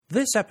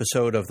This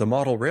episode of the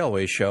Model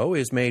Railway Show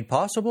is made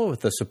possible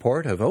with the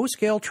support of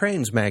O-Scale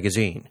Trains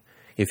magazine.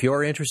 If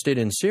you're interested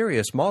in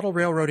serious model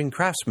railroading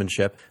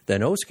craftsmanship,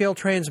 then O-Scale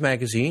Trains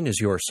magazine is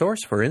your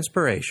source for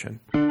inspiration.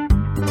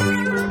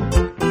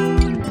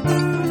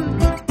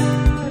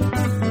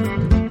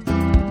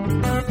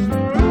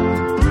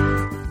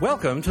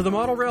 Welcome to the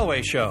Model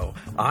Railway Show.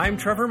 I'm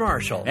Trevor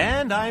Marshall.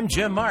 And I'm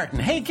Jim Martin.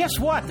 Hey, guess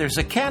what? There's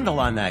a candle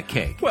on that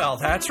cake. Well,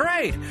 that's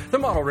right. The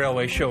Model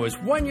Railway Show is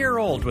 1 year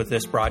old with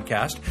this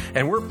broadcast,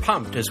 and we're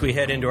pumped as we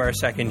head into our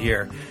second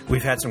year.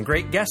 We've had some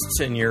great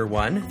guests in year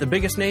one, the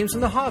biggest names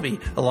in the hobby,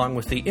 along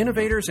with the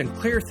innovators and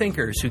clear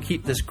thinkers who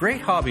keep this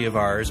great hobby of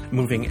ours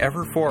moving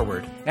ever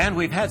forward. And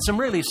we've had some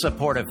really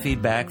supportive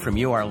feedback from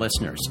you, our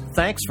listeners.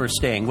 Thanks for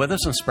staying with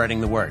us and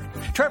spreading the word.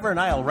 Trevor and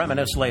I will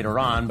reminisce later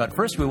on, but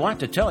first we want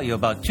to tell you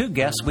about two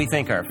guests we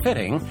think are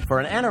fitting for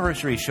an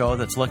anniversary show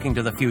that's looking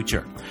to the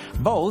future.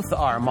 Both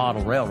are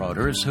model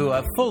railroaders who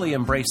have fully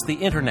embraced the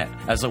internet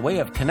as a way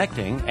of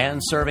connecting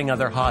and serving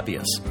other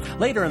hobbyists.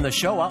 Later in the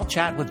show, I'll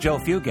chat with Joe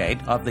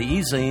Fugate of the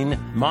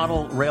eZine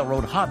Model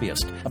Railroad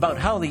Hobbyist about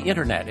how the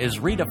internet is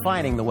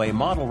redefining the way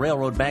model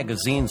railroad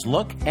magazines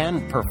look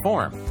and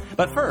perform.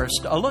 But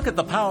first, a look at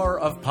the power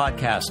of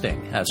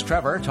podcasting as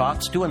Trevor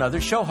talks to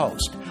another show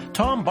host,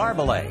 Tom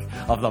Barbalet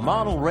of the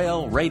Model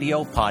Rail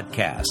Radio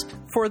Podcast.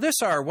 For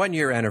this, our 1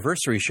 year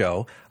anniversary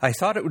show, I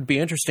thought it would be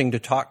interesting to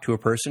talk to a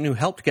person who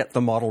helped get the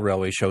Model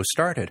Railway Show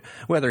started,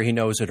 whether he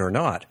knows it or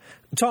not.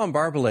 Tom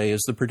Barbalet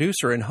is the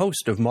producer and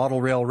host of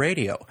Model Rail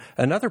Radio,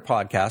 another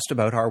podcast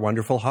about our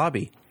wonderful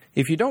hobby.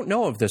 If you don't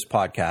know of this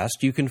podcast,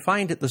 you can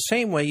find it the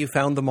same way you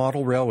found the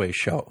Model Railway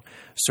Show.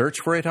 Search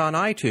for it on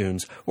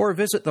iTunes or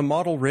visit the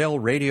Model Rail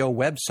Radio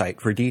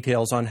website for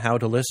details on how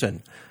to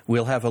listen.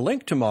 We'll have a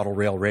link to Model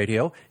Rail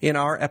Radio in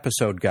our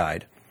episode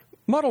guide.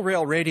 Model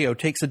Rail Radio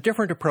takes a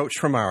different approach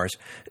from ours.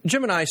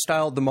 Jim and I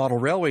styled the Model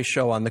Railway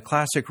Show on the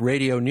classic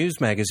radio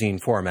news magazine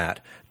format.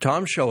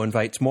 Tom's show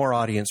invites more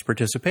audience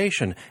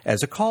participation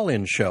as a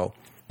call-in show.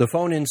 The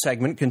phone-in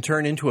segment can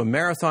turn into a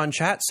marathon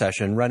chat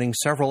session running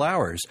several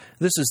hours.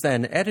 This is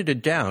then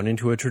edited down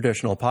into a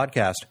traditional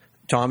podcast.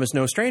 Tom is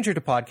no stranger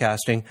to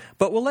podcasting,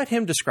 but we'll let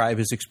him describe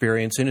his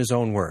experience in his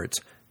own words.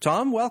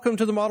 Tom, welcome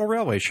to the Model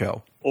Railway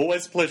Show.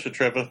 Always a pleasure,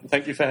 Trevor.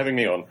 Thank you for having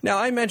me on. Now,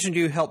 I mentioned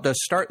you helped us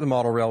start the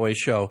Model Railway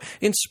Show.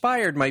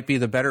 Inspired might be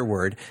the better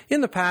word.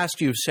 In the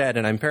past, you've said,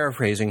 and I'm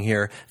paraphrasing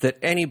here, that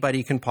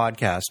anybody can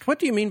podcast. What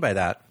do you mean by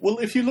that? Well,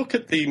 if you look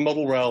at the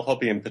model rail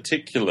hobby in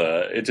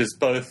particular, it is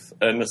both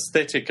an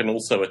aesthetic and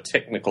also a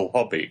technical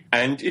hobby.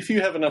 And if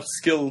you have enough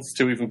skills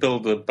to even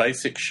build a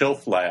basic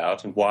shelf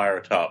layout and wire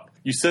it up,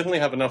 you certainly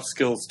have enough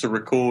skills to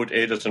record,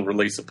 edit, and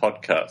release a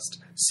podcast.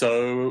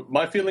 So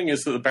my feeling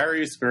is that the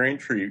barriers for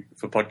entry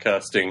for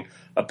podcasting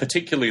are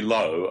particularly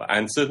low,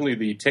 and certainly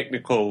the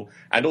technical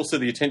and also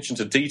the attention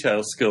to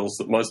detail skills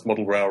that most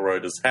model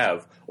railroaders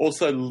have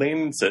also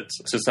lends it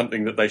to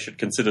something that they should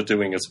consider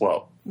doing as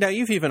well. Now,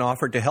 you've even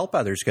offered to help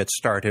others get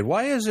started.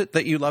 Why is it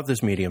that you love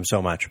this medium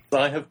so much?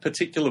 I have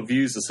particular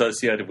views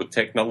associated with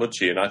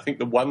technology, and I think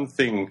the one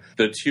thing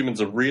that humans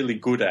are really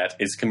good at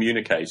is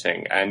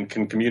communicating, and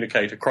can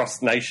communicate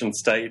across nation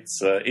states,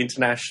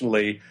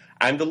 internationally.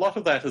 And a lot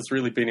of that has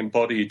really been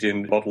embodied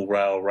in model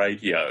rail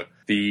radio.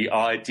 The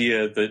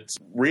idea that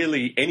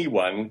really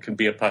anyone can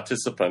be a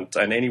participant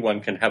and anyone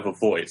can have a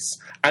voice.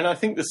 And I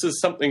think this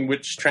is something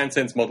which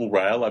transcends model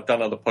rail. I've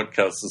done other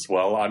podcasts as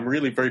well. I'm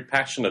really very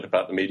passionate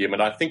about the medium,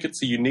 and I think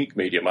it's a unique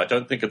medium. I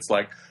don't think it's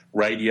like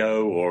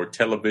radio or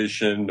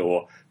television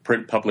or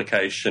print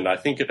publication. I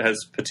think it has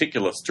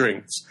particular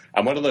strengths.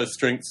 And one of those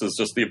strengths is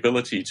just the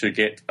ability to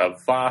get a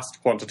vast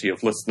quantity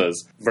of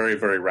listeners very,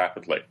 very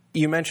rapidly.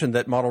 You mentioned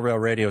that Model Rail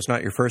Radio is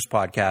not your first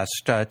podcast.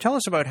 Tell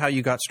us about how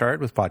you got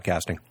started with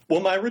podcasting. Well,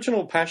 my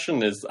original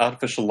passion is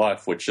artificial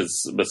life, which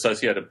is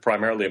associated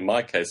primarily in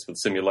my case with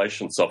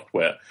simulation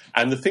software.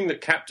 And the thing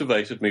that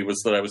captivated me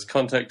was that I was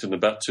contacted in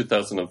about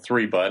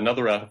 2003 by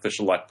another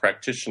artificial life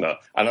practitioner.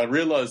 And I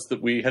realized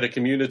that we had a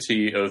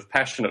community of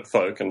passionate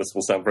folk, and this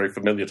will sound very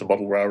familiar to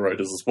model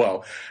railroaders as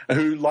well,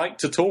 who like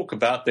to talk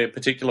about their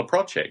particular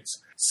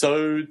projects.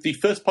 So the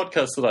first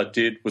podcast that I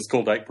did was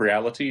called Ape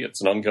Reality. It's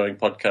an ongoing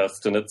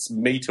podcast, and it's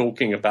me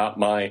talking about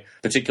my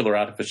particular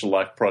artificial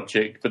life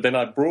project. But then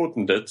I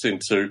broadened it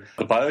into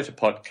the Biota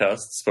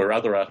podcasts for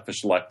other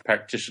artificial life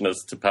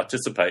practitioners to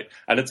participate.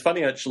 And it's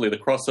funny, actually, the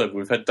crossover.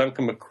 We've had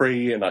Duncan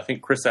McCree and I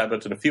think Chris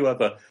Abbott and a few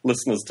other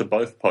listeners to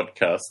both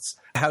podcasts.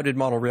 How did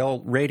Model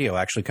Rail Radio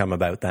actually come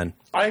about then?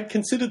 I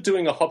considered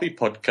doing a hobby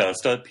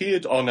podcast. I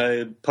appeared on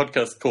a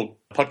podcast called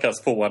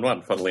Podcast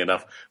 411, funnily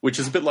enough, which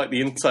is a bit like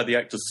the Inside the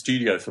Actors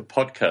studio for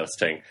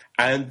podcasting.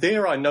 And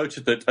there I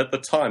noted that at the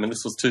time, and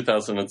this was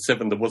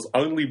 2007, there was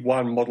only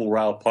one Model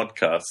Rail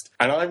podcast.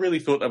 And I really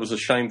thought that was a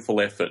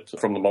shameful effort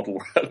from the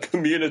Model Rail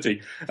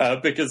community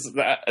because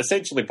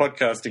essentially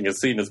podcasting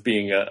is seen as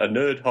being a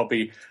nerd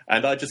hobby.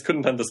 And I just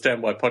couldn't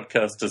understand why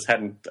podcasters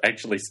hadn't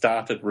actually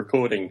started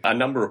recording a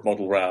number of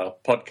Model Rail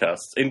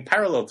podcasts. In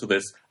parallel to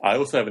this, I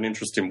also have an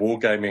interest in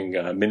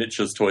wargaming,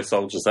 miniatures, toy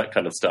soldiers, that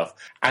kind of stuff.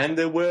 And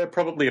there were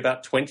probably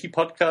about 20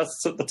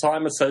 podcasts at the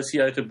time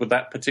associated with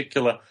that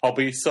particular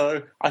hobby.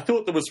 So I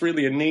thought there was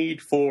really a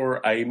need for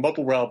a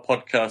model rail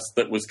podcast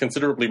that was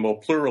considerably more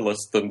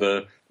pluralist than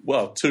the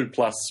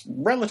 2+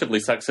 relatively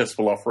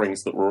successful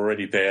offerings that were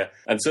already there.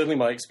 And certainly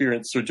my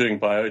experience through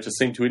doing Biota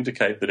seemed to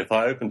indicate that if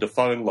I opened a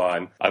phone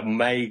line, I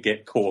may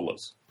get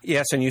callers.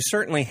 Yes, and you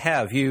certainly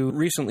have. You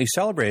recently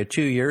celebrated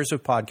 2 years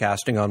of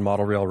podcasting on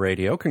Model Rail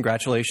Radio.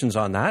 Congratulations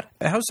on that.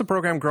 How's the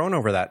program grown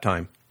over that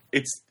time?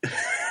 It's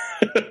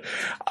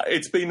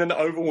been an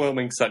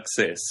overwhelming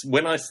success.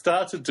 When I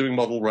started doing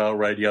Model Rail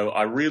Radio,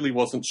 I really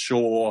wasn't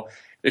sure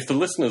if the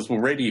listeners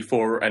were ready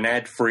for an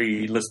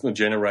ad-free,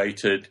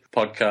 listener-generated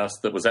podcast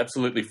that was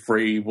absolutely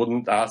free,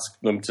 wouldn't ask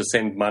them to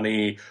send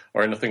money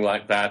or anything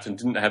like that, and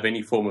didn't have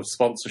any form of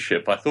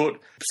sponsorship. I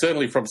thought,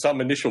 certainly from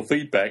some initial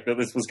feedback, that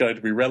this was going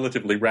to be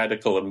relatively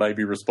radical and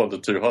maybe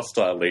responded to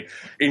hostilely.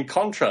 In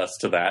contrast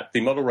to that,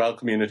 the Model Rail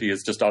community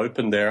has just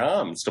opened their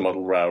arms to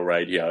Model Rail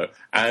Radio.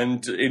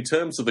 And in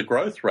terms of the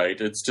growth rate,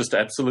 it's just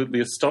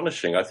absolutely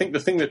astonishing. I think the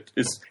thing that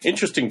is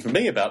interesting for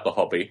me about the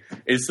hobby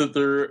is that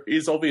there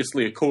is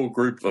obviously a core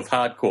group of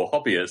hardcore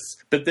hobbyists,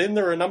 but then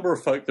there are a number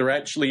of folk that are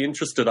actually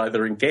interested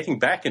either in getting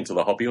back into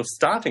the hobby or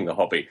starting the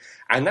hobby.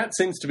 And that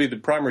seems to be the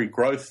primary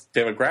growth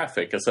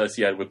demographic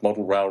associated with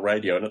Model Rail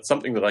Radio. And it's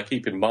something that I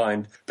keep in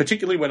mind,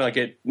 particularly when I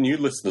get new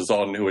listeners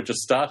on who are just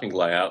starting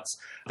layouts,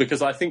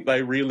 because I think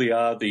they really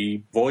are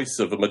the voice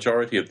of a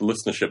majority of the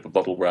listenership of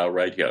Model Rail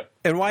Radio.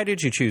 And why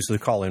did you choose the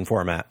call-in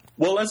format?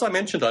 Well, as I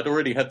mentioned, I'd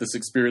already had this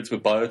experience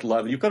with Biota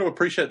Live. You've got to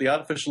appreciate the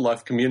artificial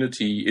life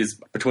community is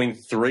between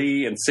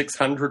 300 and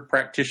 600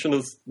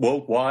 practitioners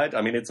worldwide.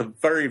 I mean, it's a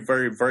very,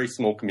 very, very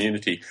small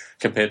community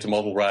compared to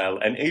Model Rail.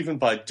 And even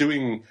by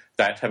doing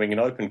that, having an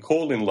open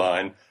call-in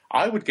line,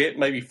 I would get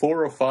maybe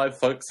 4 or 5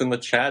 folks in the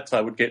chat.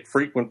 I would get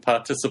frequent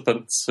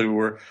participants who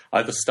were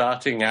either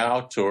starting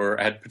out or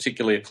had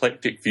particularly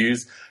eclectic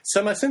views.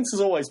 So my sense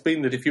has always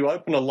been that if you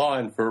open a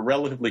line for a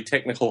relatively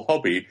technical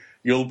hobby,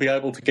 you'll be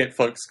able to get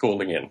folks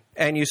calling in.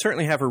 And you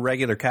certainly have a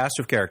regular cast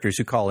of characters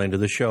who call into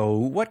the show.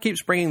 What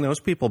keeps bringing those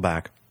people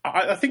back?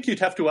 I think you'd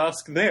have to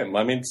ask them.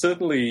 I mean,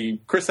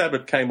 certainly Chris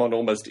Abbott came on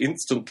almost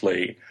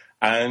instantly.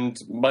 And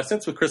my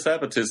sense with Chris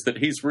Abbott is that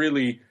he's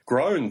really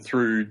grown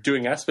through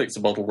doing aspects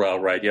of Model Rail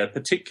Radio,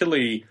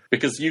 particularly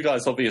because you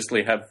guys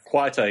obviously have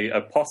quite a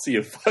posse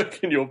of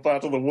folk in your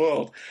part of the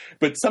world.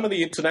 But some of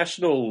the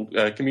international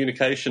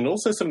communication,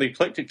 also some of the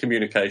eclectic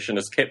communication,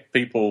 has kept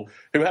people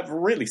who have a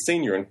really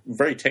senior and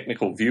very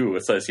technical view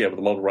associated with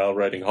the Model Rail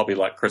Rating hobby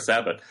like Chris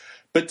Abbott.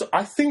 But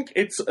I think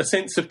it's a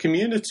sense of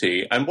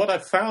community. And what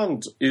I've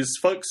found is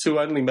folks who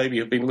only maybe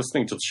have been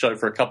listening to the show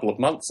for a couple of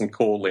months and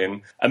call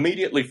in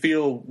immediately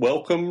feel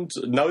welcomed,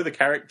 know the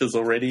characters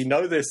already,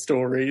 know their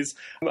stories.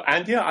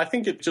 And yeah, I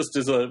think it just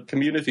is a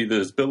community that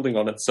is building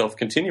on itself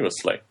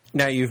continuously.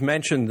 Now, you've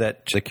mentioned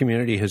that the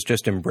community has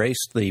just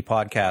embraced the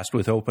podcast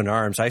with open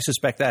arms. I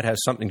suspect that has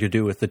something to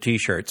do with the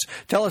T-shirts.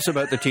 Tell us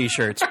about the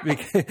T-shirts,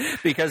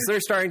 because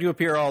they're starting to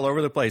appear all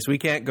over the place. We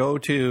can't go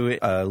to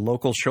a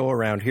local show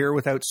around here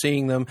without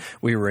seeing them.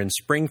 We were in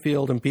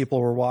Springfield and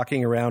people were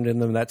walking around in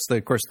them. That's,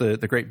 of course, the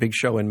great big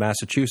show in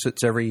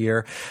Massachusetts every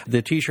year.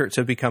 The T-shirts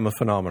have become a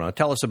phenomenon.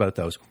 Tell us about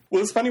those.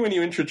 Well, it's funny when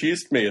you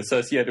introduced me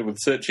associated with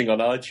searching on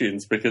iTunes,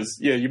 because,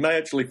 yeah, you may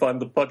actually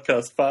find the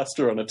podcast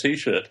faster on a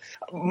T-shirt.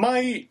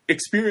 My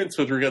experience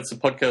with regards to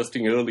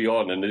podcasting early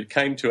on, and it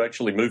came to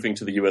actually moving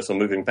to the US or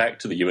moving back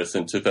to the US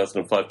in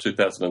 2005,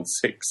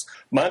 2006.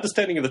 My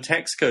understanding of the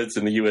tax codes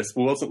in the US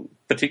wasn't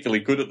particularly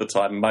good at the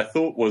time. My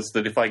thought was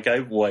that if I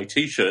gave away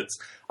T-shirts,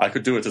 I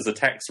could do it as a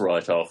tax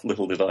write-off.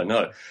 Little did I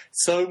know.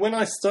 So when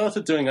I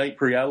started doing Ape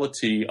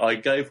Reality, I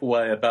gave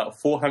away about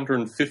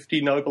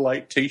 450 Noble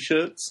Ape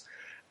T-shirts.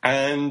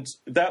 And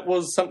that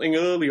was something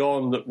early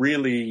on that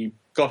really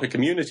got a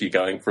community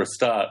going for a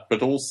start,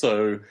 but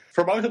also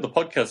promoted the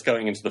podcast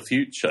going into the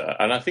future.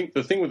 And I think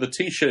the thing with the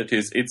T-shirt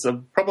is it's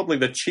probably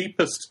the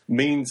cheapest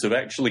means of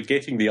actually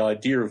getting the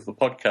idea of the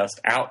podcast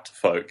out to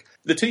folk.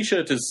 The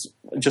T-shirt is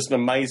just an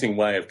amazing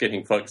way of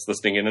getting folks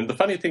listening in. And the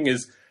funny thing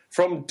is,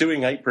 from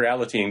doing Ape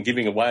Reality and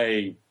giving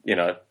away,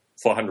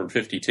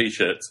 450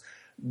 T-shirts,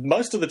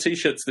 most of the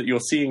T-shirts that you're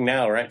seeing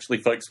now are actually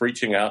folks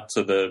reaching out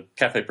to the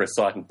Cafe Press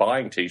site and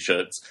buying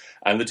T-shirts.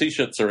 And the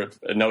T-shirts are at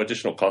no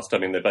additional cost. I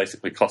mean, they're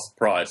basically cost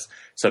price.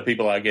 So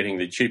people are getting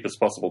the cheapest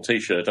possible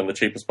T-shirt and the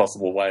cheapest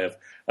possible way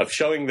of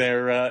showing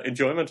their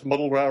enjoyment of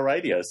Model Rail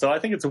Radio. So I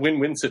think it's a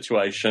win-win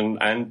situation.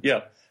 And,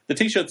 yeah, the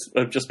T-shirts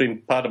have just been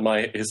part of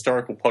my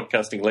historical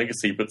podcasting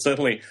legacy, but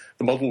certainly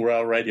the Model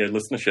Rail Radio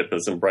listenership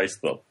has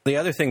embraced them. The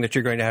other thing that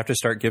you're going to have to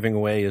start giving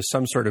away is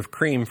some sort of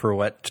cream for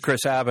what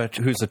Chris Abbott,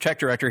 who's the tech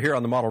director here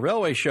on the Model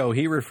Railway Show,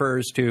 he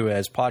refers to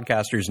as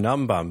podcasters'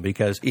 numb bum,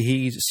 because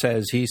he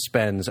says he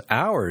spends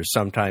hours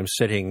sometimes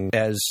sitting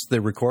as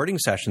the recording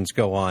sessions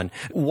go on.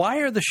 Why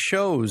are the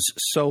shows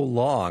so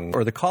long,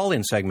 or the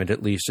call-in segment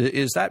at least?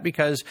 Is that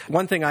because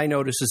one thing I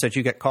notice is that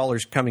you get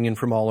callers coming in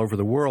from all over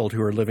the world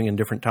who are living in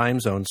different time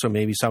zones? So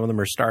maybe some of them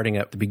are starting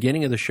at the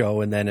beginning of the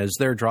show, and then as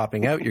they're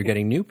dropping out, you're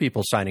getting new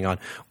people signing on.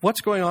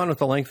 What's going on with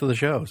the length of the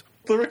shows?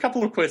 There are a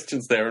couple of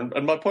questions there,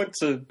 and my point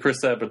to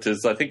Chris Abbott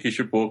is I think he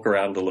should walk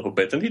around a little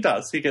bit, and he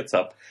does. He gets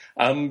up.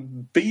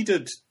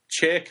 Beaded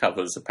chair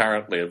covers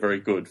apparently are very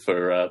good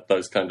for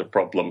those kind of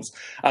problems.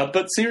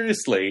 But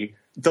seriously,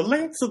 the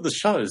lengths of the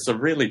shows are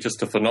really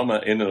just a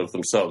phenomenon in and of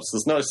themselves.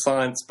 There's no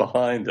science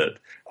behind it.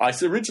 I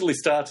originally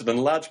started, in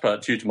large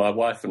part due to my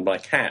wife and my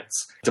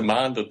cats,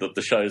 demanded that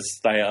the shows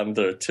stay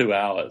under 2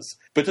 hours.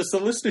 But as the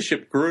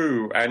listenership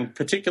grew, and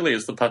particularly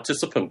as the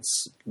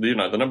participants, the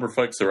number of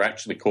folks who are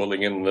actually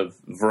calling in, the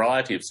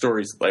variety of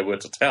stories that they were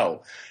to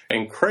tell,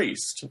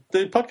 increased,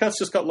 the podcast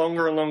just got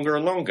longer and longer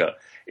and longer.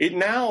 It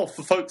now,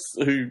 for folks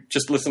who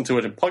just listen to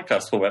it in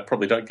podcast format,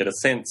 probably don't get a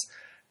sense,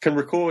 can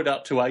record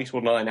up to 8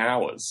 or 9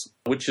 hours,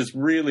 which is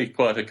really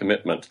quite a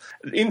commitment.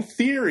 In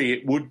theory,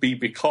 it would be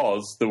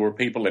because there were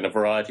people in a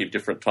variety of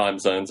different time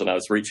zones and I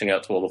was reaching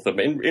out to all of them.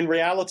 In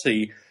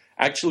reality,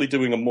 actually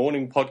doing a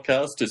morning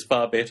podcast is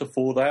far better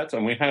for that,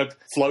 and we have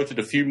floated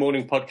a few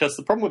morning podcasts.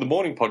 The problem with the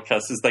morning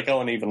podcasts is they go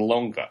on even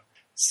longer.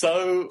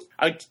 So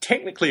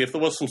technically, if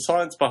there was some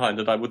science behind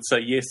it, I would say,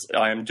 yes,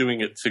 I am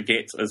doing it to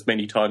get as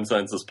many time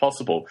zones as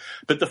possible.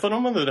 But the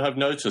phenomenon that I've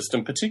noticed,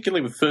 and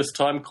particularly with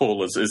first-time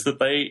callers, is that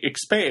they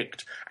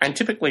expect and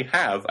typically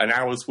have an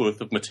hour's worth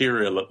of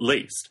material at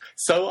least.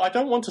 So I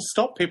don't want to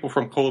stop people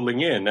from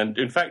calling in. And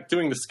in fact,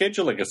 doing the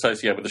scheduling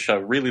associated with the show,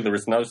 really there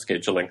is no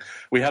scheduling.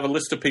 We have a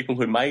list of people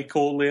who may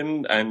call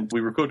in, and we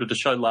recorded a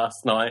show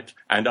last night,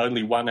 and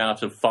only 1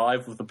 out of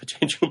 5 of the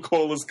potential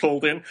callers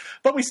called in.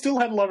 But we still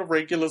had a lot of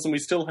regulars, and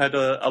we still had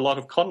a lot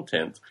of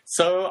content.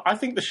 So I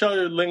think the show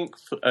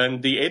length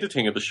and the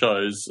editing of the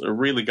shows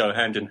really go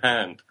hand in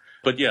hand.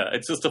 But yeah,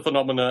 it's just a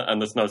phenomena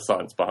and there's no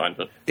science behind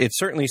it. It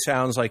certainly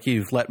sounds like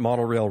you've let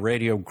Model Rail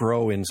Radio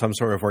grow in some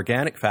sort of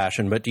organic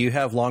fashion, but do you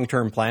have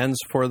long-term plans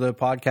for the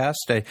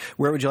podcast?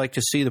 Where would you like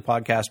to see the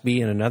podcast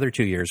be in another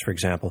 2 years, for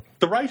example?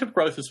 The rate of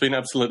growth has been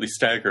absolutely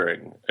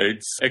staggering.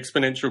 It's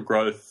exponential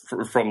growth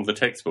from the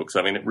textbooks.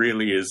 I mean, it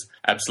really is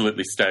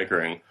absolutely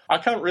staggering. I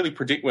can't really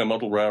predict where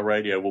Model Rail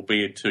Radio will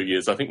be in 2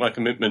 years. I think my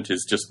commitment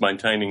is just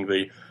maintaining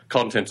the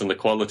content and the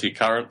quality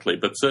currently,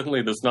 but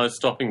certainly there's no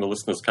stopping the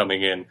listeners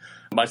coming in.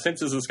 My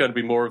sense is it's going to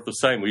be more of the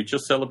same. We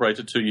just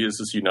celebrated 2 years,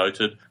 as you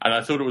noted, and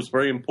I thought it was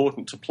very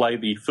important to play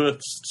the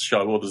first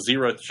show, or the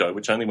 0th show,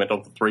 which only went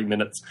on for 3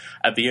 minutes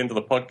at the end of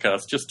the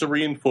podcast, just to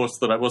reinforce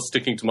that I was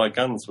sticking to my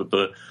guns with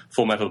the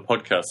format of the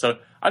podcast. So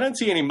I don't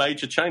see any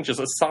major changes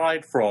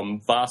aside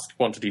from vast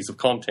quantities of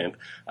content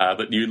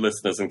that new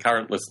listeners and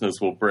current listeners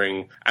will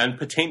bring, and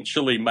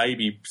potentially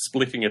maybe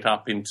splitting it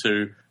up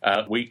into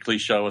a weekly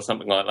show or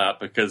something like that,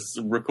 because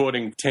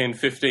recording 10,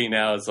 15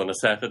 hours on a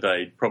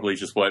Saturday probably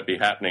just won't be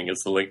happening as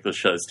the length of the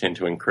shows tend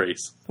to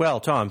increase. Well,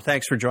 Tom,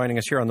 thanks for joining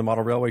us here on the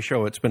Model Railway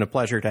Show. It's been a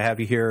pleasure to have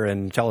you here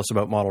and tell us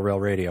about Model Rail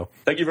Radio.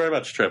 Thank you very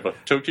much, Trevor.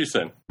 Talk to you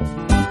soon.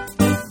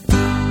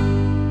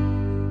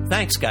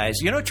 Thanks, guys.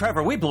 You know,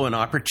 Trevor, we blew an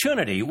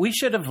opportunity. We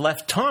should have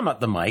left Tom at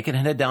the mic and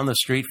headed down the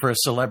street for a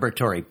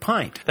celebratory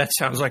pint. That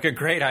sounds like a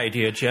great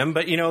idea, Jim.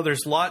 But,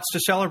 there's lots to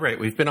celebrate.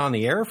 We've been on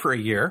the air for a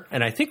year,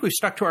 and I think we've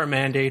stuck to our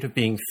mandate of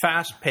being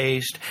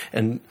fast-paced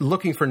and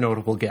looking for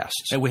notable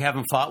guests. And we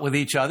haven't fought with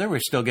each other.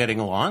 We're still getting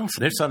along, so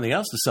there's something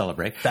else to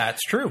celebrate.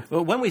 That's true.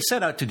 Well, when we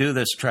set out to do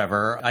this,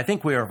 Trevor, I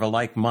think we are of a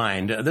like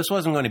mind. This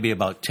wasn't going to be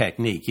about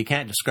technique. You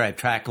can't describe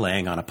track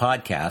laying on a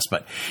podcast,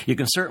 but you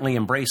can certainly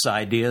embrace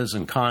ideas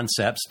and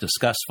concepts,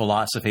 discuss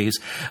philosophies,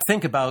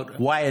 think about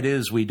why it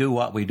is we do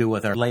what we do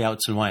with our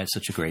layouts and why it's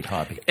such a great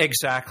hobby.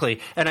 Exactly.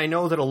 And I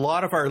know that a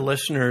lot of our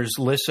listeners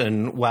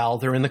listen while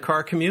they're in the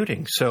car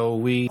commuting. So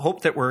we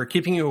hope that we're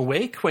keeping you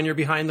awake when you're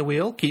behind the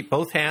wheel. Keep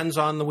both hands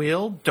on the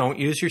wheel. Don't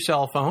use your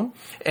cell phone.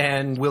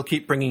 And we'll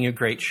keep bringing you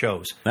great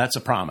shows. That's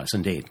a promise,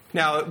 indeed.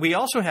 Now, we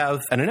also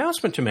have an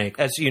announcement to make.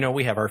 As you know,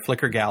 we have our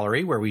Flickr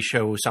gallery where we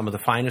show some of the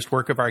finest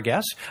work of our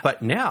guests.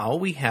 But now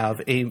we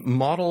have a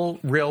Model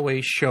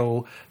Railway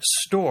Show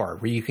store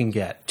where you can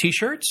get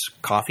T-shirts,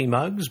 coffee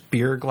mugs,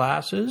 beer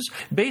glasses,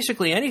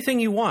 basically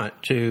anything you want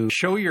to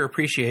show your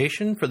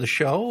appreciation for the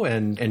show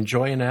and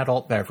enjoy an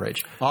adult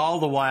beverage. All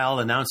the while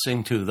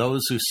announcing to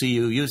those who see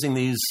you using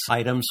these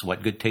items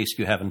what good taste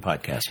you have in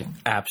podcasting.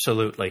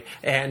 Absolutely.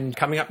 And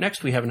coming up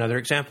next, we have another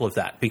example of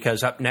that,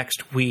 because up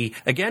next, we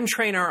again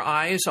train our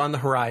eyes on the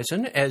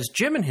horizon as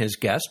Jim and his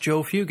guest,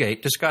 Joe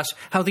Fugate, discuss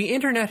how the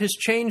internet has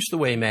changed the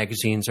way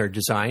magazines are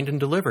designed and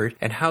delivered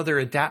and how they're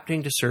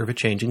adapting to serve a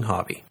changing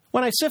hobby.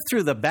 When I sift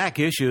through the back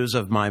issues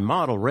of my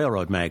model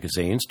railroad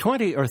magazines,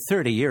 20 or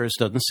 30 years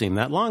doesn't seem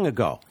that long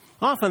ago.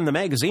 Often the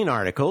magazine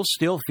articles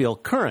still feel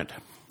current.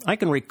 I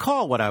can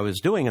recall what I was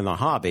doing in the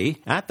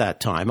hobby at that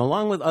time,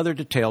 along with other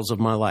details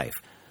of my life,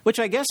 which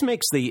I guess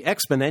makes the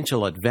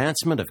exponential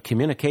advancement of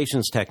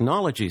communications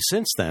technology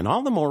since then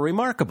all the more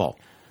remarkable.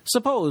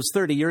 Suppose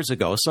 30 years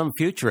ago some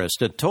futurist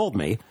had told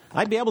me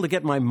I'd be able to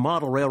get my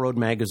model railroad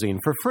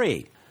magazine for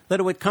free, that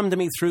it would come to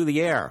me through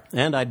the air,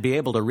 and I'd be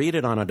able to read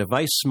it on a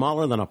device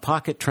smaller than a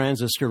pocket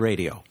transistor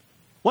radio.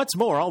 What's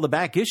more, all the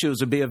back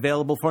issues would be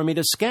available for me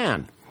to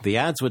scan. The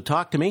ads would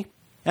talk to me,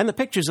 And the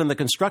pictures in the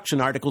construction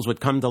articles would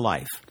come to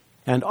life.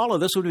 And all of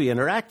this would be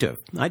interactive.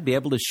 I'd be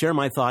able to share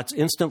my thoughts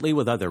instantly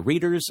with other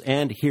readers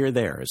and hear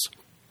theirs.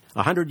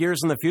 100 years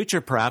in the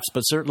future, perhaps,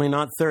 but certainly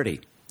not 30.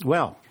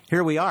 Well,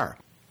 here we are.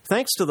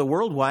 Thanks to the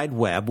World Wide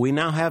Web, we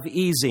now have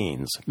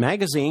e-zines,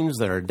 magazines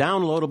that are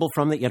downloadable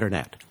from the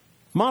Internet.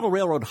 Model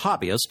Railroad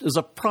Hobbyist is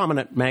a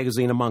prominent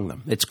magazine among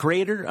them. Its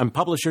creator and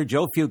publisher,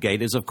 Joe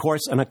Fugate, is, of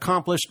course, an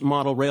accomplished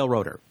model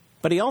railroader.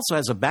 But he also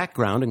has a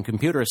background in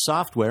computer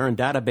software and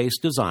database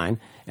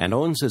design and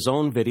owns his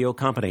own video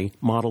company,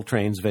 Model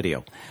Trains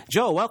Video.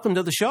 Joe, welcome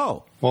to the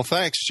show. Well,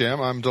 thanks, Jim.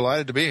 I'm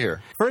delighted to be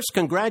here. First,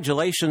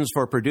 congratulations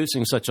for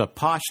producing such a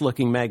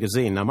posh-looking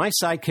magazine. Now, my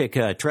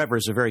sidekick,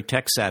 Trevor's a very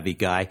tech-savvy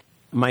guy.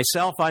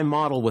 Myself, I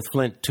model with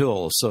Flint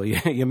tools, so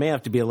you may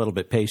have to be a little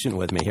bit patient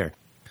with me here.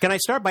 Can I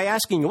start by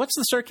asking you, what's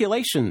the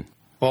circulation?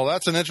 Well,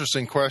 that's an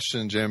interesting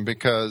question, Jim,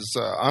 because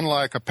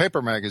unlike a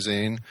paper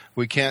magazine,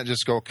 we can't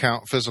just go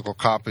count physical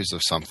copies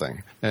of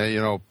something.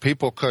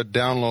 People could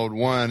download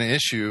one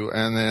issue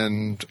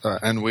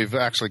and we've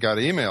actually got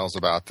emails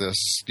about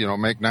this,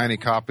 make 90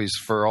 copies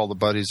for all the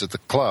buddies at the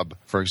club,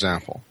 for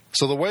example.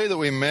 So the way that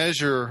we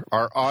measure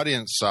our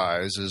audience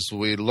size is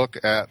we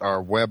look at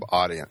our web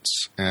audience,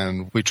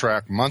 and we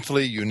track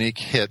monthly unique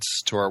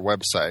hits to our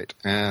website.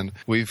 And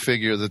we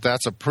figure that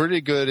that's a pretty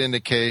good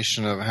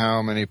indication of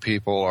how many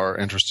people are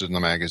interested in the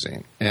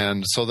magazine.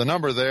 And so the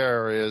number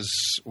there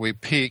is we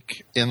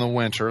peak in the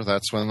winter.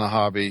 That's when the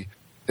hobby,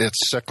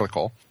 it's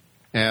cyclical.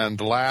 And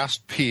the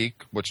last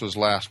peak, which was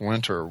last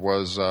winter,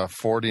 was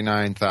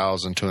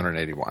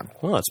 49,281.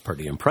 Well, that's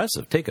pretty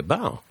impressive. Take a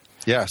bow.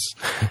 Yes,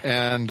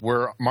 and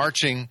we're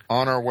marching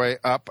on our way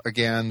up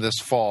again this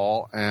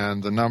fall,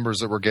 and the numbers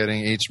that we're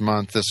getting each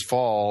month this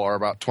fall are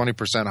about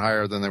 20%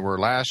 higher than they were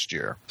last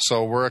year.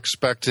 So we're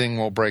expecting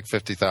we'll break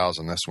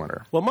 50,000 this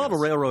winter. Well, model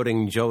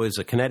railroading, Joe, is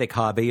a kinetic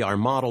hobby. Our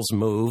models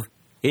move.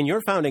 In your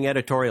founding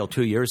editorial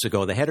 2 years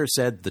ago, the header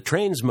said, "The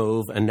trains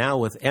move, and now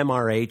with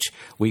MRH,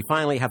 we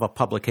finally have a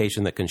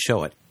publication that can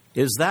show it."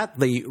 Is that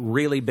the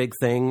really big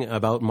thing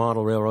about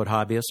Model Railroad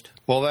Hobbyist?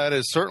 Well, that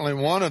is certainly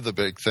one of the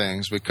big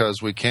things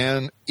because we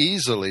can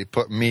easily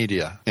put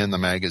media in the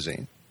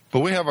magazine. But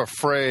we have a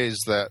phrase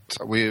that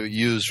we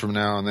use from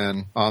now and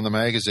then on the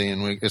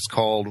magazine. It's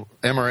called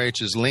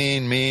MRH is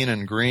lean, mean,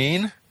 and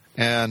green.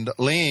 And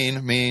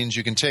lean means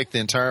you can take the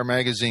entire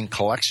magazine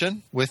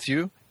collection with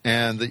you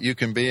and that you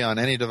can be on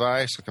any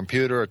device, a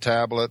computer, a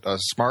tablet, a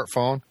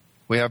smartphone.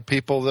 We have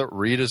people that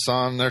read us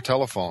on their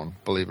telephone,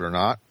 believe it or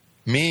not.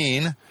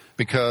 Mean,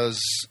 because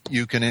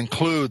you can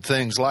include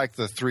things like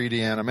the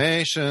 3D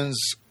animations,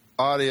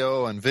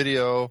 audio and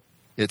video.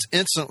 It's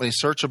instantly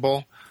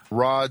searchable.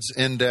 RODS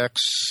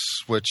Index,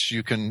 which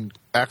you can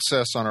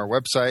access on our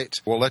website,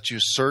 will let you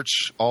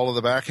search all of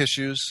the back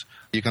issues.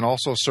 You can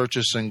also search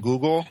us in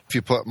Google. If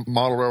you put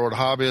Model Railroad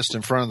Hobbyist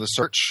in front of the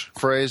search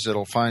phrase,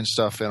 it'll find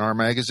stuff in our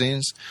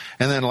magazines.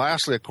 And then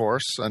lastly, of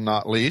course, and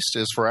not least,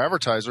 is for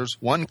advertisers,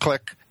 one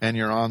click and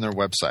you're on their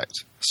website.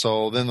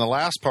 So then the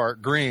last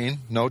part,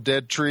 green, no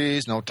dead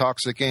trees, no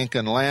toxic ink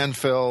in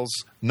landfills,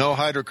 no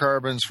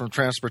hydrocarbons from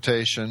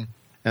transportation.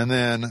 And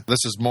then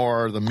this is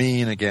more the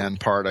mean again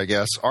part, I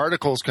guess.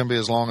 Articles can be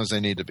as long as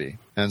they need to be.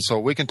 And so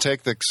we can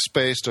take the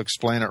space to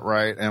explain it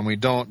right, and we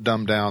don't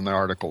dumb down the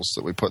articles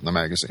that we put in the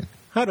magazine.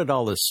 How did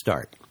all this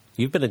start?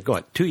 You've been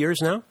at, 2 years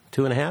now?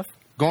 2.5?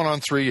 Going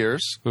on 3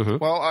 years. Mm-hmm.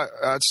 Well,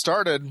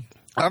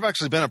 I've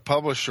actually been a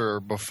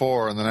publisher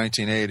before in the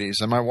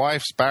 1980s, and my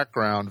wife's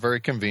background, very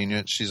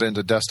convenient. She's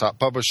into desktop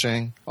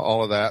publishing,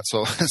 all of that.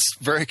 So it's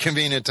very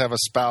convenient to have a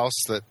spouse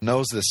that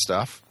knows this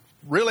stuff.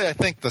 Really, I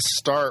think the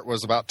start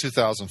was about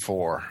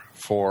 2004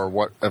 for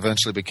what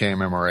eventually became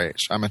MRH.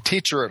 I'm a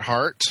teacher at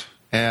heart,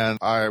 and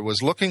I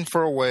was looking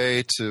for a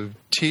way to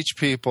teach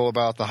people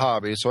about the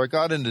hobby, so I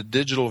got into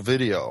digital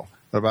video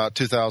about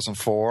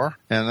 2004,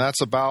 and that's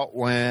about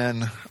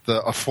when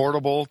the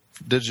affordable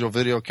digital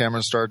video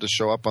cameras started to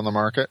show up on the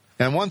market.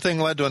 And one thing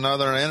led to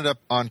another, and I ended up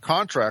on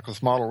contract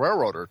with Model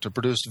Railroader to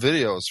produce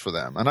videos for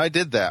them. And I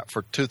did that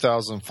for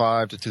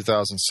 2005 to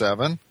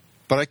 2007.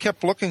 But I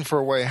kept looking for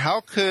a way,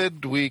 how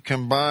could we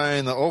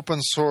combine the open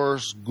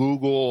source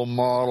Google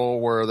model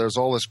where there's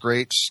all this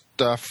great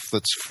stuff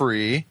that's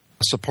free,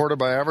 supported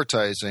by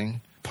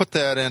advertising, put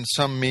that in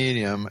some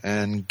medium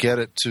and get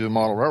it to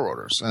model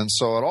railroaders. And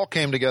so it all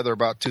came together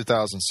about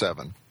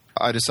 2007.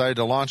 I decided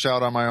to launch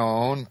out on my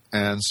own,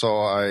 and so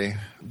I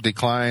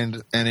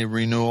declined any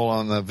renewal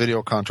on the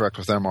video contract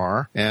with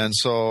MR. And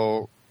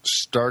so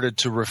started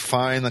to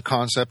refine the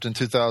concept in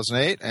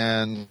 2008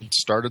 and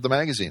started the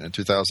magazine in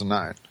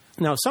 2009.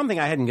 Now, something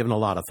I hadn't given a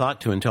lot of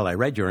thought to until I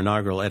read your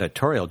inaugural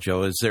editorial,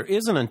 Joe, is there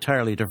is an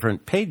entirely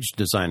different page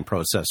design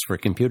process for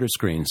computer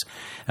screens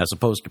as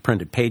opposed to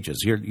printed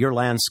pages. Your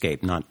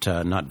landscape, not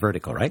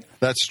vertical, right?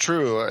 That's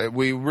true.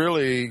 We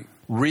really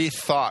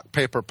rethought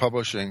paper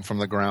publishing from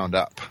the ground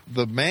up.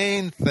 The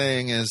main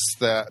thing is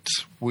that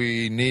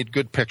we need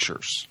good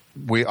pictures.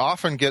 We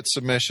often get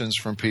submissions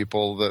from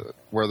people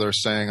where they're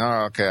saying,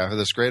 oh, okay, I have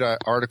this great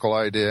article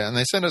idea, and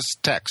they send us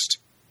text.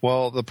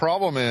 Well, the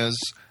problem is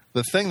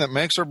the thing that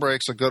makes or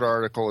breaks a good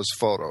article is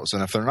photos.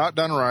 And if they're not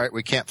done right,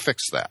 we can't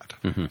fix that.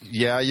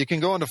 Yeah, you can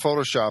go into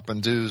Photoshop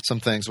and do some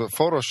things, but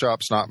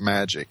Photoshop's not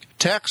magic.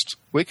 Text,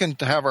 we can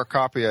have our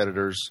copy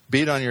editors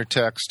beat on your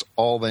text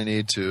all they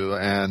need to.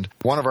 And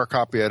one of our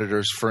copy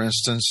editors, for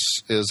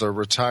instance, is a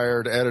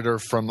retired editor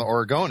from the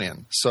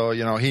Oregonian. So,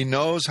 he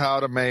knows how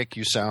to make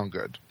you sound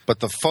good. But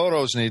the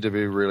photos need to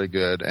be really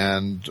good,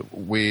 and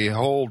we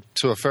hold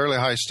to a fairly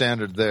high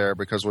standard there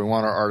because we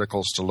want our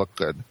articles to look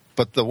good.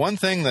 But the one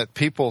thing that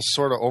people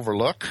sort of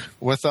overlook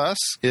with us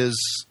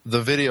is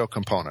the video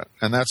component.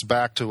 And that's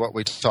back to what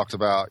we talked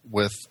about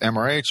with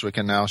MRH. We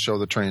can now show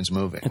the trains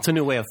moving. It's a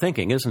new way of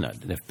thinking, isn't it?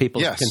 If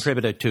people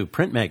contributed to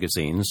print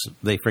magazines,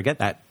 they forget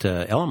that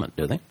element,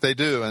 do they? They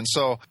do. And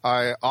so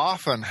I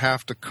often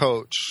have to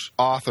coach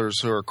authors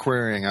who are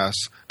querying us,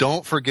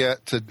 don't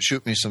forget to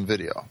shoot me some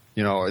video.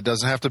 It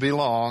doesn't have to be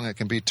long. It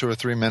can be 2 or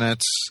 3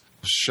 minutes.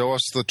 Show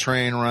us the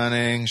train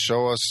running,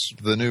 show us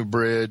the new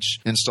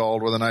bridge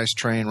installed with a nice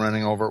train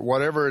running over it,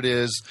 whatever it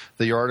is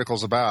that your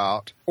article's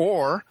about.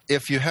 Or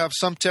if you have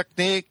some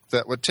technique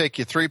that would take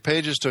you 3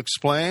 pages to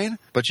explain,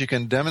 but you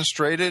can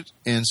demonstrate it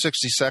in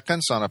 60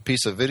 seconds on a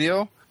piece of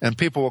video, and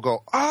people will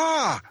go,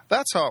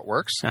 that's how it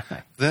works,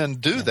 then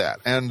do that.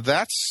 And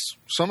that's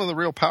some of the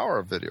real power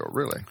of video,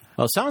 really.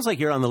 Well, it sounds like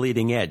you're on the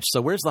leading edge. So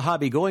where's the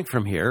hobby going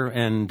from here,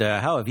 and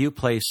how have you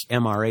placed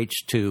MRH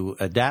to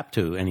adapt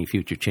to any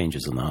future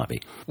changes in the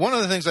hobby? One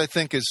of the things I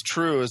think is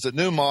true is that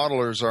new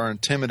modelers are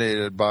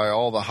intimidated by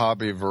all the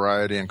hobby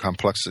variety and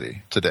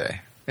complexity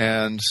today.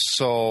 And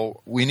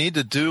so we need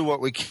to do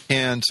what we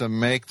can to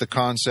make the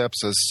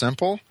concepts as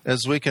simple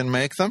as we can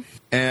make them.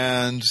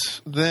 And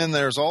then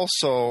there's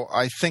also,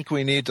 I think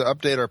we need to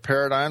update our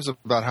paradigms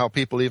about how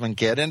people even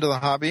get into the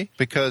hobby,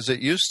 because it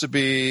used to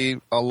be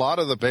a lot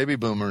of the baby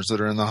boomers that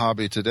are in the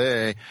hobby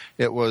today,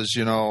 it was,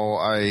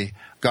 I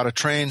got a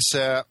train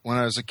set when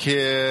I was a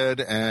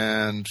kid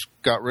and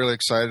got really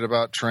excited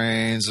about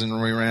trains,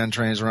 and we ran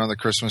trains around the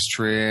Christmas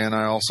tree, and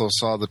I also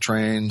saw the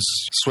trains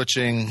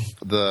switching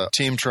the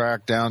team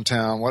track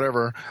downtown,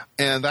 whatever,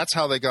 and that's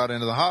how they got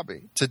into the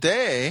hobby.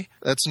 Today,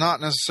 that's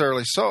not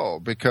necessarily so,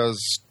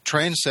 because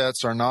train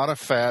sets are not a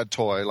fad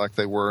toy like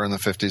they were in the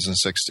 50s and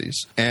 60s,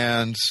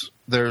 and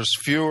there's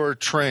fewer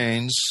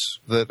trains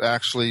that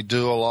actually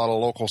do a lot of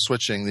local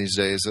switching these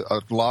days. A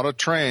lot of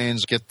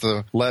trains get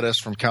the lettuce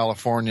from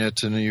California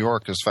to New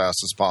York as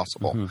fast as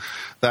possible,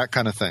 that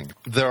kind of thing.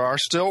 There are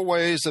still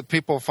ways that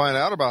people find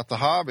out about the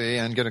hobby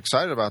and get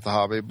excited about the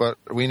hobby, but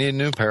we need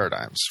new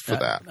paradigms for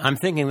that. I'm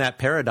thinking that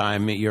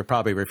paradigm you're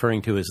probably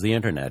referring to is the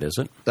Internet, is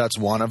it? That's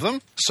one of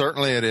them.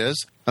 Certainly it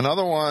is.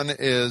 Another one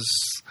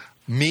is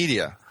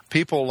media.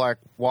 People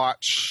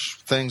watch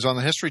things on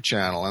the History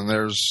Channel, and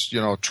there's,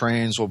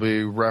 trains will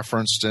be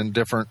referenced in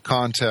different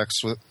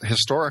contexts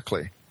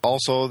historically.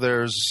 Also,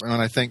 there's,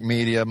 when I think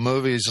media,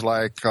 movies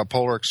like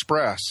Polar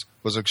Express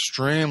was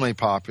extremely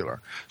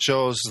popular.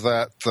 Shows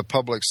that the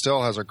public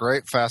still has a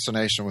great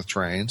fascination with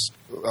trains.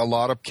 A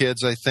lot of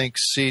kids, I think,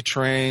 see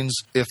trains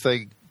if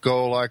they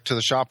go to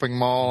the shopping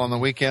mall on the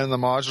weekend. The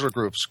modular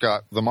group's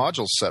got the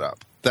modules set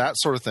up. That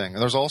sort of thing.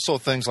 And there's also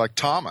things like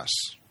Thomas.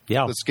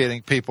 Yeah. That's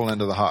getting people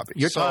into the hobby.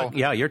 You're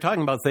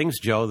talking about things,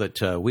 Joe,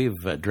 that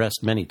we've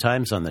addressed many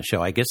times on the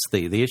show. I guess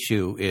the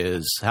issue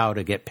is how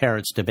to get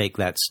parents to make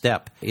that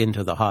step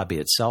into the hobby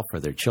itself for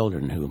their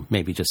children who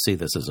maybe just see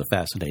this as a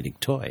fascinating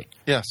toy.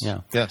 Yes.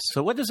 Yeah. Yes.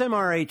 So what does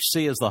MRH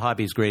see as the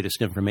hobby's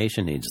greatest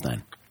information needs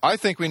then? I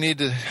think we need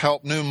to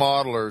help new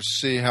modelers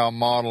see how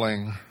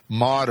modern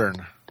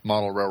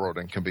model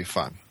railroading can be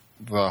fun.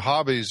 The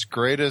hobby's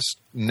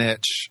greatest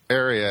niche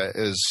area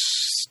is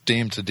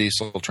steam to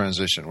diesel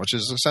transition, which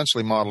is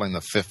essentially modeling the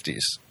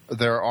 50s.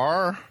 There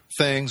are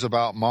things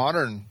about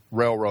modern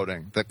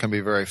railroading that can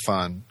be very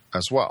fun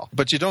as well,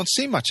 but you don't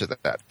see much of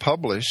that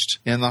published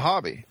in the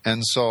hobby.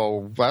 And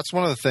so that's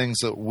one of the things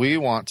that we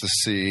want to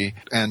see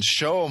and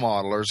show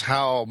modelers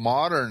how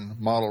modern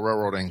model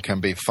railroading can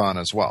be fun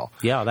as well.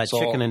 Yeah, that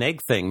chicken and egg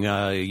thing.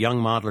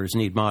 Young modelers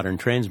need modern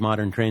trains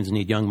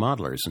need young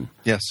modelers. And,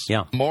 yes.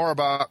 Yeah. More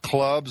about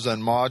clubs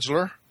and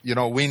modular.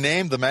 We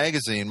named the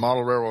magazine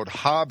Model Railroad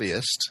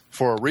Hobbyist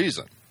for a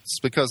reason. It's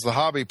because the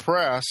hobby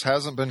press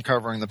hasn't been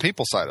covering the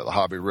people side of the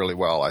hobby really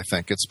well, I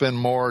think. It's been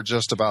more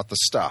just about the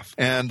stuff.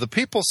 And the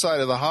people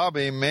side of the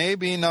hobby may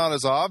be not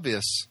as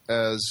obvious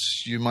as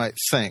you might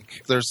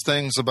think. There's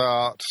things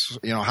about,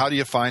 how do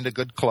you find a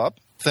good club?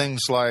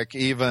 Things like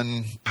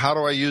even, how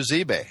do I use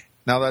eBay?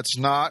 Now, that's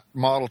not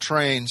model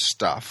train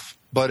stuff,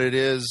 but it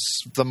is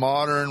the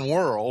modern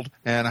world,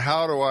 and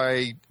how do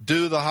I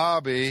do the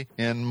hobby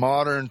in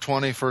modern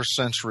 21st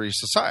century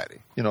society?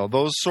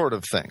 Those sort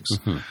of things.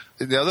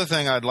 The other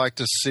thing I'd like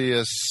to see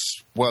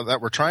that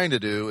we're trying to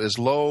do is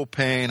low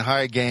pain,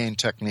 high gain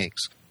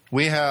techniques.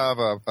 we have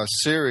a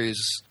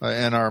series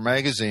in our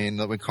magazine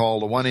that we call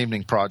the One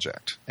Evening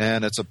Project.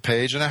 And it's a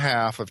page and a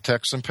half of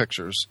text and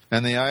pictures.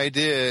 And the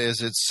idea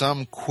is it's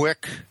some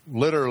quick,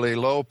 literally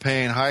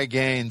low-pain,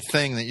 high-gain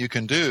thing that you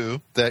can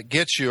do that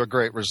gets you a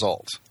great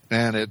result.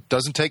 And it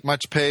doesn't take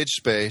much page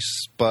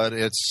space, but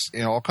it's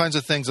all kinds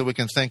of things that we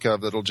can think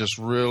of that'll just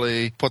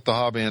really put the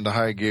hobby into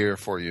high gear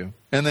for you.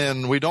 And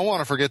then we don't want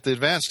to forget the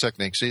advanced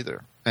techniques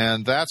either.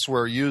 And that's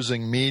where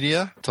using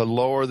media to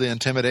lower the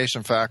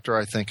intimidation factor,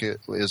 I think it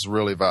is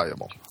really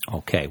valuable.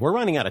 Okay, we're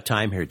running out of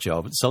time here,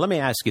 Joe. So let me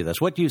ask you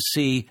this. What do you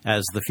see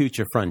as the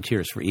future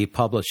frontiers for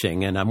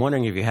e-publishing? And I'm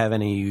wondering if you have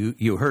any,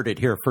 you heard it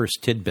here first,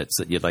 tidbits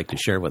that you'd like to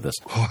share with us.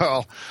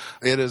 Well,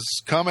 it is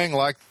coming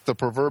like the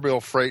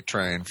proverbial freight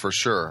train for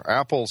sure.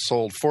 Apple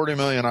sold 40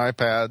 million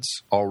iPads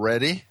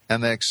already,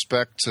 and they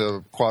expect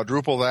to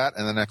quadruple that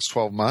in the next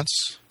 12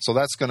 months. So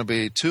that's going to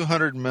be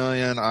 200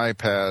 million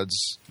iPads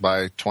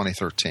by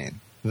 2013.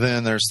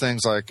 Then there's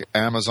things like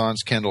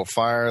Amazon's Kindle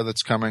Fire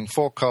that's coming,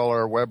 full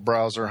color, web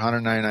browser,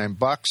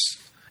 $199.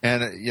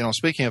 And,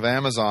 speaking of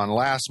Amazon,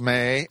 last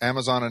May,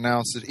 Amazon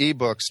announced that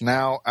ebooks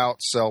now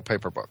outsell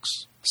paper books.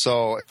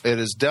 So it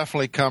is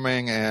definitely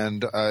coming,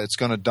 and it's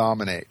going to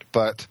dominate.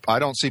 But I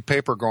don't see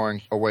paper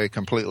going away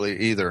completely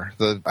either.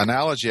 The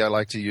analogy I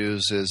like to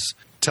use is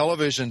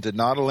television did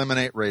not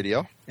eliminate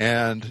radio,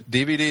 and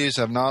DVDs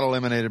have not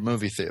eliminated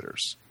movie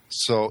theaters.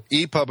 So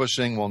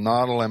e-publishing will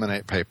not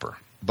eliminate paper,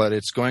 but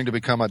it's going to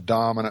become a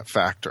dominant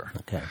factor.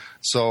 Okay.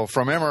 So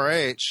from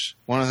MRH,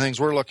 one of the things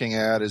we're looking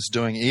at is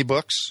doing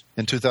ebooks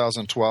in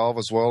 2012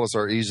 as well as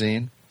our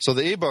e-zine. So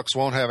the ebooks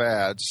won't have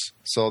ads,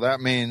 so that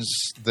means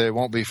they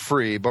won't be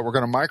free, but we're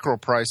going to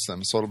micro-price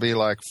them. So it'll be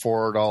like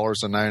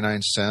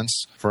 $4.99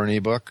 for an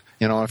ebook.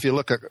 If you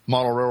look at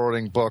model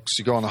railroading books,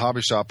 you go in the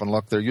hobby shop and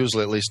look, they're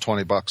usually at least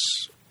 $20.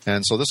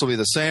 And so this will be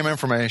the same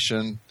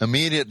information,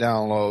 immediate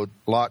download,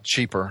 a lot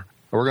cheaper.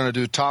 We're going to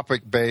do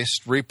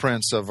topic-based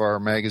reprints of our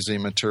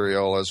magazine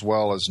material as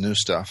well as new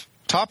stuff.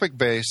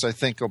 Topic-based, I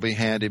think, will be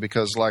handy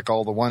because like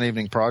all the One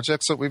Evening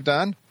projects that we've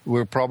done,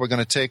 we're probably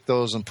going to take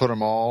those and put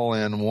them all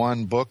in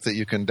one book that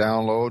you can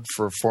download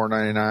for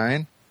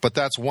 $4.99. But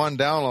that's one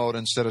download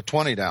instead of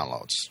 20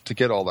 downloads to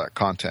get all that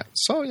content.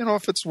 So,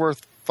 if it's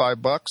worth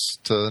 $5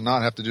 to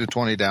not have to do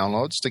 20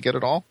 downloads to get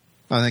it all,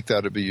 I think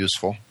that would be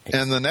useful.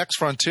 And the next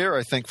frontier,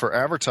 I think, for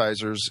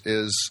advertisers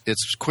is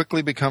it's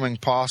quickly becoming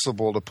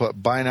possible to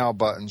put buy now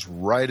buttons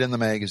right in the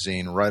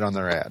magazine, right on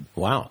their ad.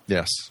 Wow.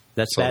 Yes.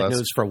 That's bad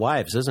news for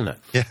wives, isn't it?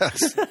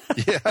 Yes.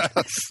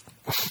 Yes.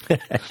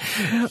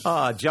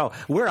 Joe,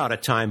 we're out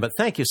of time, but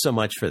thank you so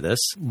much for this.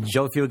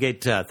 Joe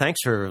Fugate,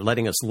 thanks for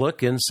letting us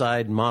look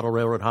inside Model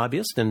Railroad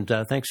Hobbyist, and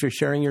thanks for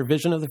sharing your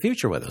vision of the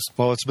future with us.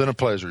 Well, it's been a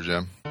pleasure,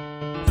 Jim.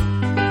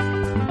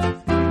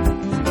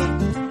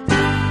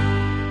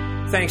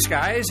 Thanks,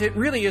 guys. It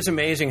really is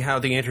amazing how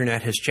the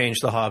Internet has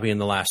changed the hobby in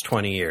the last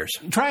 20 years.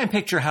 Try and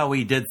picture how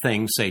we did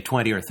things, say,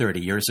 20 or 30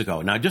 years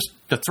ago. Now, just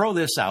to throw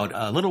this out,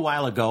 a little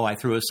while ago, I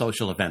threw a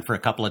social event for a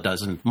couple of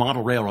dozen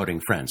model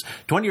railroading friends.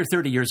 20 or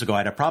 30 years ago,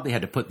 I'd have probably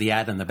had to put the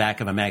ad in the back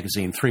of a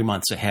magazine 3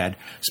 months ahead,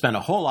 spend a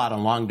whole lot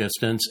on long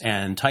distance,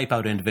 and type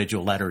out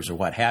individual letters or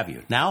what have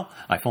you. Now,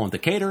 I phoned the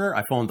caterer,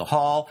 I phoned the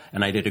hall,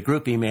 and I did a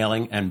group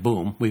emailing, and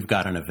boom, we've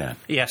got an event.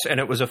 Yes, and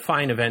it was a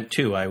fine event,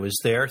 too. I was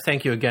there.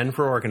 Thank you again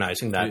for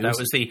organizing that. That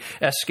was the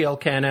S-Scale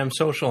Can-Am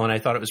Social, and I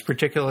thought it was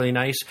particularly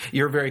nice.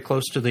 You're very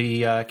close to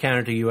the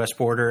Canada-U.S.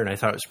 border, and I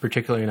thought it was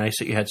particularly nice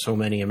that you had so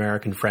many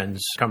American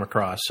friends come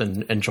across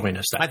and join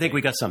us. I think we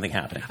got something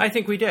happening. I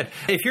think we did.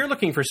 If you're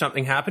looking for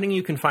something happening,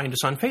 you can find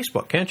us on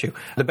Facebook, can't you?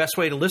 The best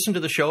way to listen to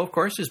the show, of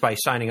course, is by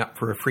signing up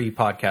for a free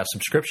podcast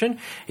subscription.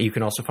 You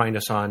can also find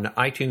us on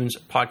iTunes,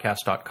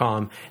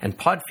 podcast.com, and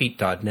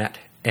podfeet.net.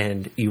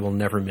 And you will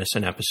never miss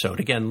an episode.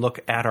 Again,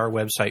 look at our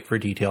website for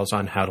details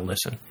on how to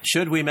listen.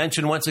 Should we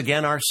mention once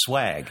again our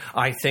swag?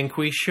 I think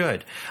we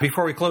should.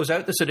 Before we close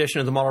out this edition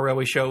of the Model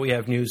Railway Show, we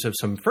have news of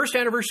some first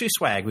anniversary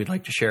swag we'd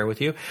like to share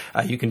with you.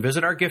 You can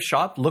visit our gift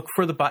shop, look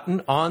for the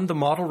button on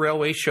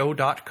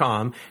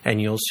themodelrailwayshow.com, and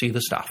you'll see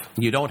the stuff.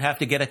 You don't have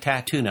to get a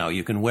tattoo now.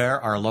 You can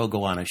wear our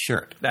logo on a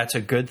shirt. That's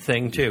a good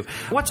thing, too.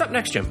 What's up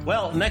next, Jim?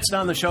 Well, next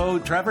on the show,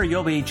 Trevor,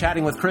 you'll be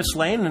chatting with Chris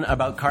Lane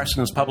about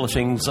Carson's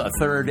Publishing's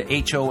third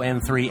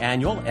HON3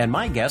 annual, and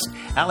my guest,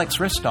 Alex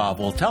Ristov,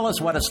 will tell us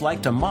what it's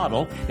like to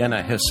model in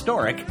a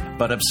historic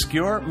but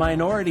obscure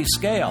minority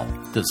scale.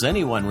 Does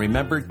anyone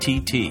remember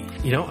TT?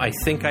 I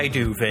think I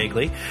do,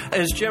 vaguely.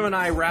 As Jim and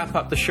I wrap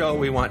up the show,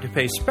 we want to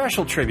pay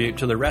special tribute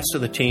to the rest of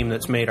the team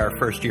that's made our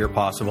first year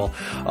possible.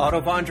 Otto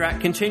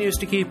Vondrak continues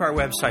to keep our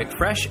website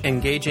fresh,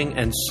 engaging,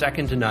 and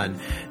second to none.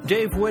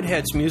 Dave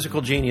Woodhead's musical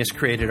genius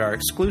created our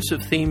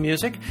exclusive theme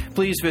music.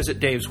 Please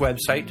visit Dave's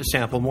website to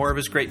sample more of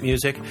his great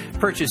music,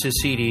 purchase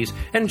his CDs,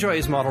 and enjoy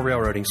his model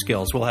railroading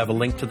skills. We'll have a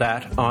link to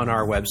that on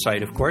our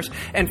website, of course.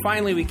 And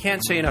finally, we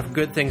can't say enough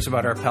good things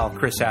about our pal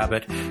Chris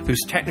Abbott, whose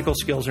technical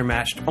skills are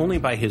matched only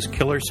by his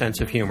killer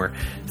sense of humor.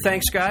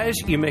 Thanks, guys.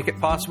 You make it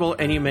possible,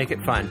 and you make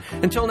it fun.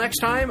 Until next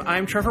time,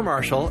 I'm Trevor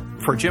Marshall.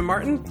 For Jim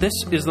Martin, this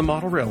is the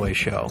Model Railway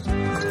Show.